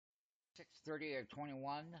6:30 or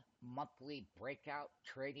 21 monthly breakout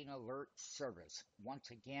trading alert service.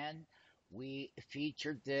 Once again, we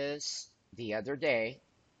featured this the other day,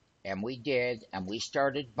 and we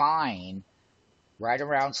started buying right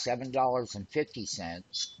around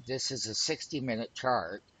 $7.50. This is a 60-minute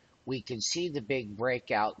chart. We can see the big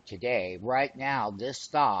breakout today. Right now, this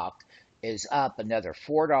stock is up another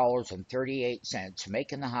 $4.38,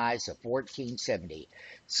 making the highs of 14.70.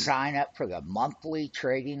 Sign up for the monthly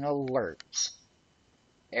trading alerts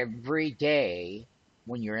every day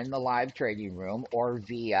when you're in the live trading room or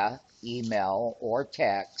via email or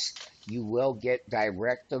text. You will get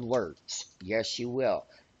direct alerts. Yes, you will.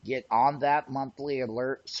 Get on that monthly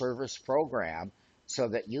alert service program so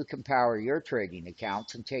that you can power your trading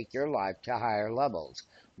accounts and take your life to higher levels.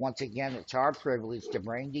 Once again, it's our privilege to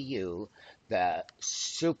bring to you the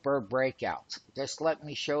super breakouts. Just let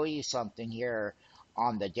me show you something here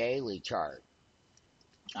on the daily chart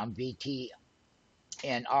on VTNR.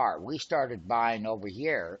 We started buying over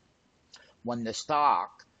here when the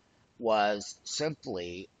stock was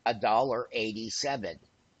simply $1.87.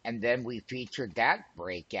 And then we featured that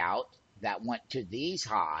breakout that went to these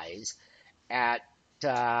highs at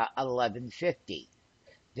 11.50.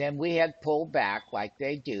 Then we had pulled back like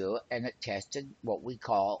they do, and it tested what we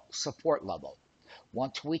call support level.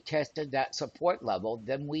 Once we tested that support level,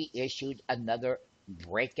 then we issued another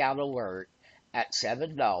breakout alert at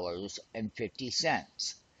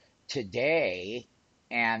 $7.50. Today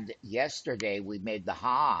and yesterday we made the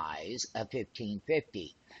highs of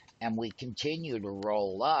 15.50, and we continue to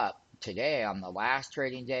roll up today on the last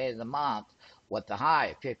trading day of the month with the high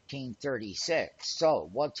of 15.36. So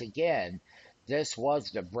once again, this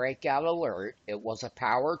was the breakout alert. It was a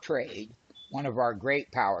power trade, one of our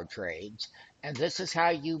great power trades, and this is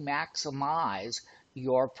how you maximize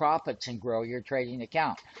your profits and grow your trading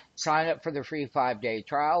account. Sign up for the free 5-day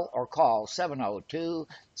trial or call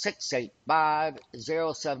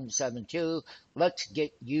 702-685-0772. Let's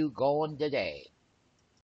get you going today.